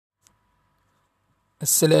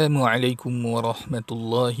السلام عليكم ورحمة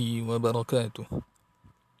الله وبركاته.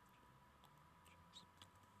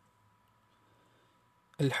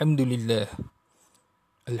 الحمد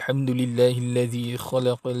لله الذي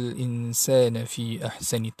خلق الإنسان في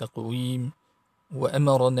أحسن تقويم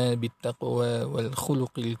وأمرنا بالتقوى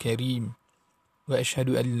والخلق الكريم،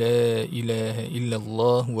 وأشهد أن لا إله إلا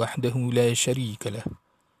الله وحده لا شريك له،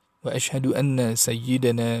 وأشهد أن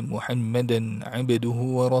سيدنا محمدا عبده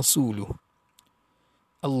ورسوله.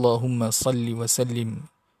 اللهم صل وسلم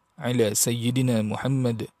على سيدنا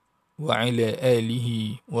محمد وعلى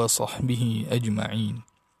آله وصحبه أجمعين.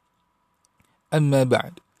 أما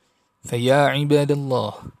بعد، فيا عباد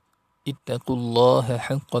الله، اتقوا الله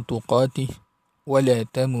حق تقاته ولا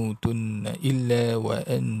تموتن إلا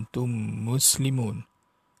وأنتم مسلمون.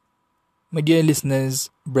 My dear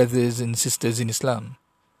listeners, brothers and sisters in Islam,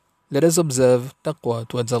 let us observe taqwa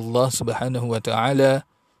towards Allah subhanahu wa ta'ala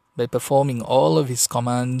by performing all of His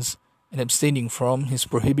commands and abstaining from His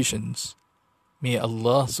prohibitions. May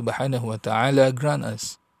Allah subhanahu wa ta'ala grant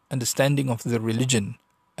us understanding of the religion.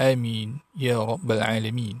 Ameen, Ya Rabbal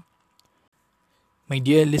Alameen. My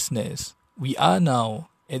dear listeners, we are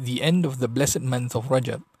now at the end of the blessed month of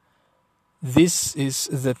Rajab. This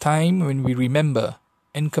is the time when we remember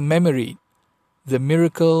and commemorate the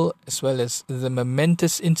miracle as well as the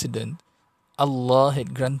momentous incident Allah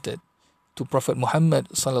had granted to Prophet Muhammad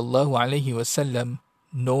sallallahu alaihi wasallam,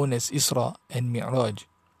 known as Isra and Mi'raj.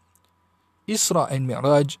 Isra and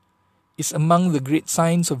Mi'raj is among the great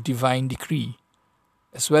signs of divine decree,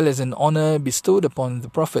 as well as an honor bestowed upon the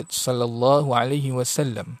Prophet sallallahu alaihi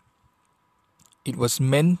wasallam. It was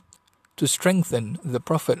meant to strengthen the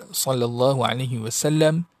Prophet sallallahu alaihi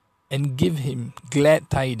wasallam and give him glad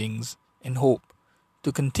tidings and hope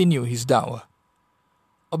to continue his da'wah.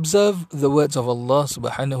 Observe the words of Allah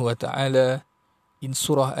subhanahu wa ta'ala in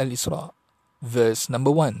Surah Al-Isra, verse number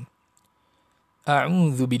 1.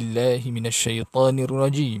 أعوذ بالله من الشيطان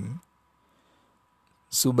الرجيم.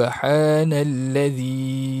 سبحان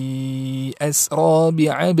الذي أسرى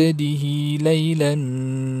بعبده ليلا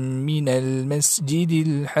من المسجد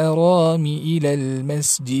الحرام إلى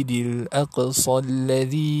المسجد الأقصى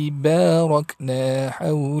الذي باركنا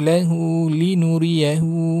حوله لنريه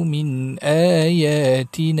من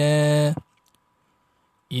آياتنا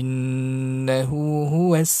إنه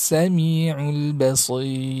هو السميع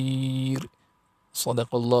البصير.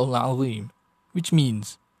 صدق الله العظيم, which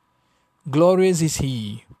means, glorious is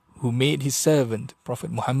He who made His servant,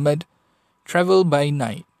 Prophet Muhammad, travel by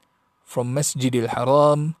night from Masjid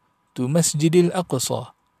al-Haram to Masjid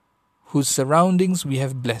al-Aqsa, whose surroundings we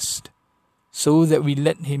have blessed, so that we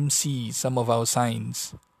let him see some of our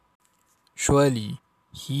signs. Surely,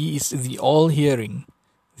 He is the all-hearing,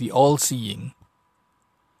 the all-seeing.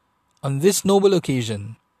 On this noble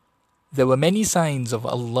occasion, there were many signs of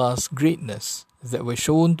Allah's greatness that were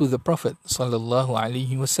shown to the Prophet sallallahu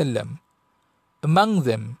alaihi wasallam. Among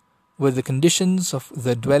them were the conditions of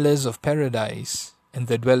the dwellers of paradise and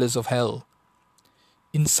the dwellers of hell.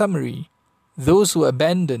 In summary, those who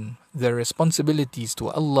abandon their responsibilities to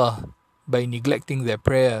Allah by neglecting their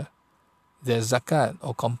prayer, their zakat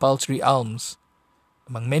or compulsory alms,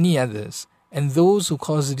 among many others, and those who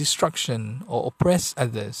cause destruction or oppress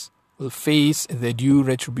others will face their due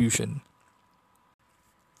retribution.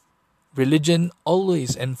 Religion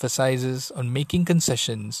always emphasizes on making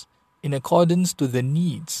concessions in accordance to the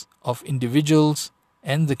needs of individuals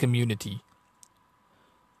and the community.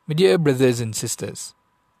 My dear brothers and sisters,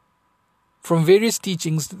 from various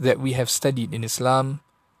teachings that we have studied in Islam,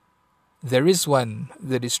 there is one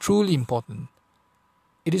that is truly important.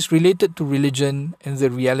 It is related to religion and the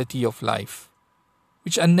reality of life,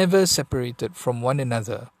 which are never separated from one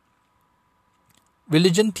another.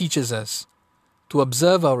 Religion teaches us to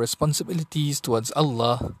observe our responsibilities towards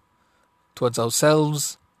Allah, towards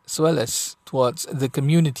ourselves, as well as towards the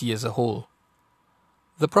community as a whole.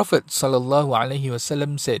 The Prophet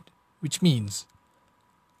ﷺ said, which means,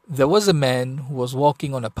 there was a man who was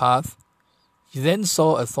walking on a path. He then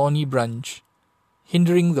saw a thorny branch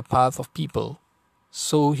hindering the path of people,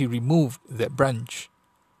 so he removed that branch.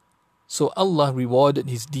 So Allah rewarded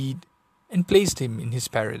his deed and placed him in His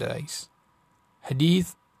paradise.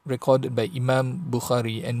 Hadith recorded by Imam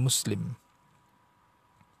Bukhari and Muslim.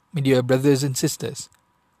 My dear brothers and sisters,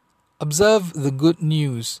 observe the good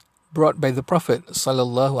news brought by the Prophet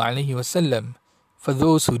ﷺ for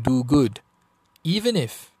those who do good, even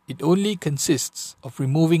if it only consists of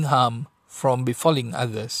removing harm from befalling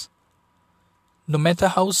others. No matter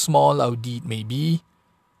how small our deed may be,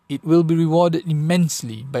 it will be rewarded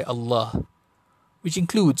immensely by Allah, which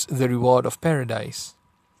includes the reward of paradise.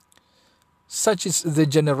 Such is the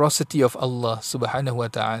generosity of Allah subhanahu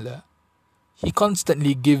wa ta'ala. He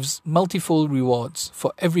constantly gives multifold rewards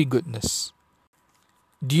for every goodness.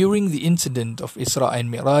 During the incident of Isra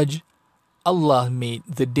and Mi'raj, Allah made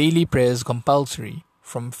the daily prayers compulsory.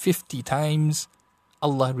 From 50 times,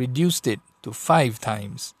 Allah reduced it to 5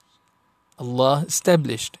 times. Allah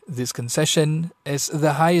established this concession as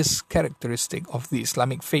the highest characteristic of the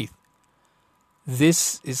Islamic faith.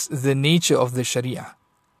 This is the nature of the Sharia.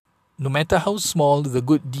 No matter how small the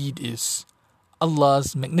good deed is,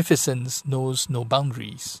 Allah's magnificence knows no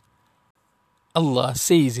boundaries. Allah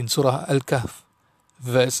says in Surah Al-Kahf,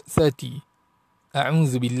 verse 30,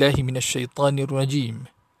 أعوذ بالله من الشيطان الرجيم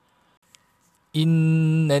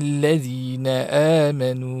إن الذين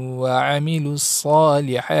آمنوا وعملوا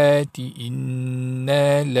الصالحات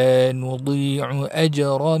إنا لا نضيع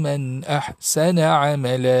أجر من أحسن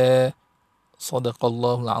عملا صدق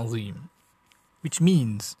الله العظيم. Which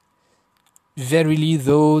means, verily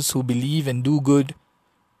those who believe and do good,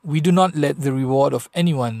 we do not let the reward of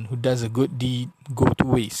anyone who does a good deed go to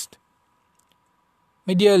waste.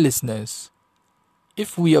 My dear listeners,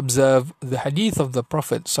 if we observe the hadith of the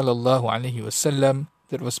Prophet ﷺ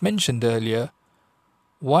that was mentioned earlier,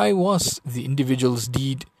 why was the individual's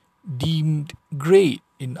deed deemed great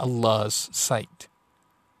in Allah's sight?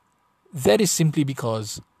 That is simply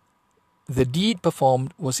because the deed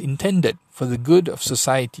performed was intended for the good of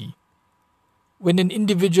society. When an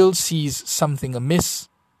individual sees something amiss,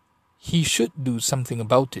 he should do something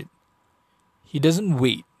about it. He doesn't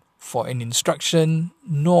wait for an instruction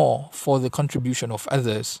nor for the contribution of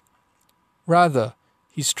others. Rather,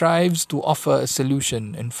 he strives to offer a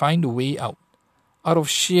solution and find a way out of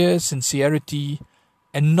sheer sincerity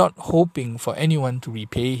and not hoping for anyone to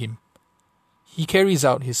repay him. He carries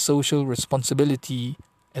out his social responsibility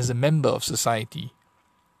as a member of society.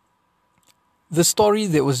 The story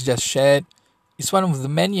that was just shared is one of the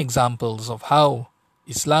many examples of how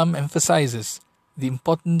Islam emphasizes the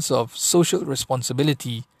importance of social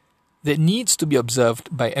responsibility that needs to be observed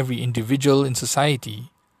by every individual in society.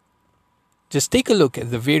 Just take a look at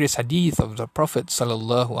the various hadith of the Prophet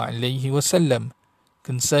ﷺ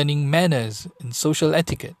concerning manners and social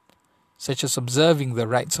etiquette, such as observing the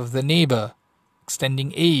rights of the neighbor,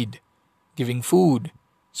 extending aid, giving food,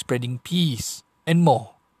 spreading peace, and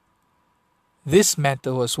more. This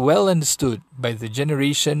matter was well understood by the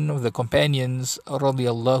generation of the companions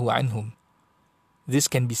radiyallahu anhum. This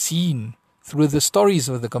can be seen through the stories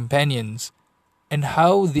of the companions and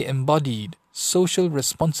how they embodied social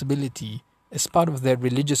responsibility as part of their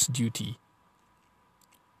religious duty.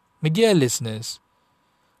 My dear listeners,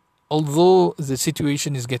 although the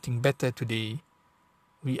situation is getting better today,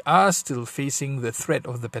 we are still facing the threat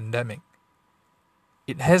of the pandemic.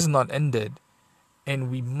 It has not ended,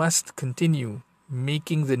 and we must continue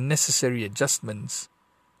making the necessary adjustments.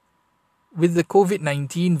 With the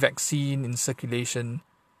COVID-19 vaccine in circulation,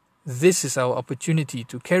 this is our opportunity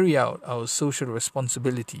to carry out our social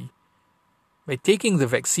responsibility. By taking the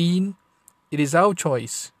vaccine, it is our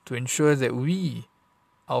choice to ensure that we,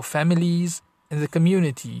 our families, and the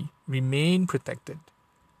community remain protected.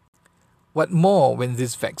 What more when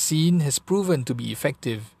this vaccine has proven to be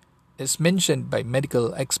effective, as mentioned by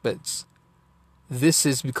medical experts? This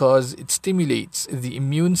is because it stimulates the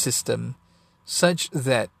immune system such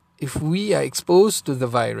that if we are exposed to the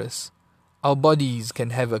virus, our bodies can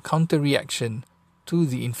have a counter-reaction to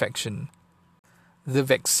the infection. The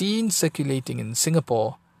vaccine circulating in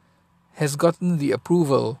Singapore has gotten the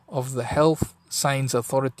approval of the Health Science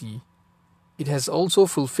Authority. It has also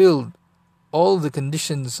fulfilled all the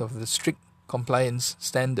conditions of the strict compliance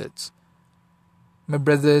standards. My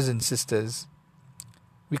brothers and sisters,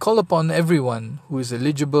 we call upon everyone who is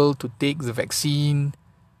eligible to take the vaccine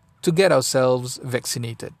to get ourselves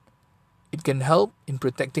vaccinated. It can help in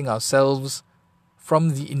protecting ourselves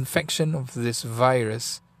from the infection of this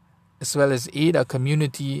virus, as well as aid our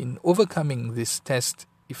community in overcoming this test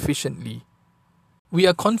efficiently. We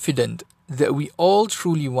are confident that we all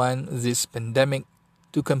truly want this pandemic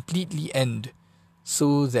to completely end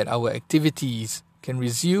so that our activities can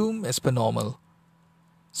resume as per normal.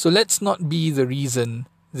 So let's not be the reason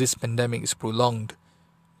this pandemic is prolonged,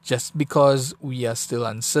 just because we are still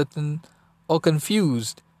uncertain or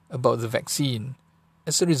confused about the vaccine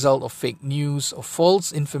as a result of fake news or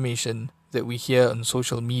false information that we hear on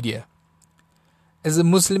social media. As a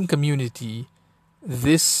Muslim community,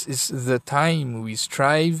 this is the time we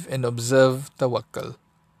strive and observe tawakkul.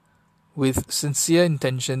 With sincere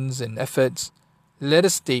intentions and efforts, let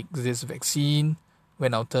us take this vaccine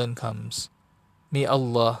when our turn comes. May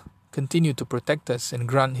Allah continue to protect us and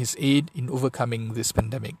grant His aid in overcoming this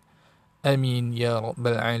pandemic. Ameen Ya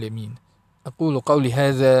Rabbal Alameen. أقول قولي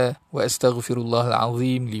هذا وأستغفر الله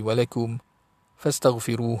العظيم لي ولكم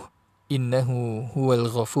فاستغفروه إنه هو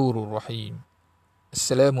الغفور الرحيم.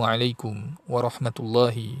 السلام عليكم ورحمة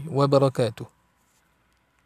الله وبركاته.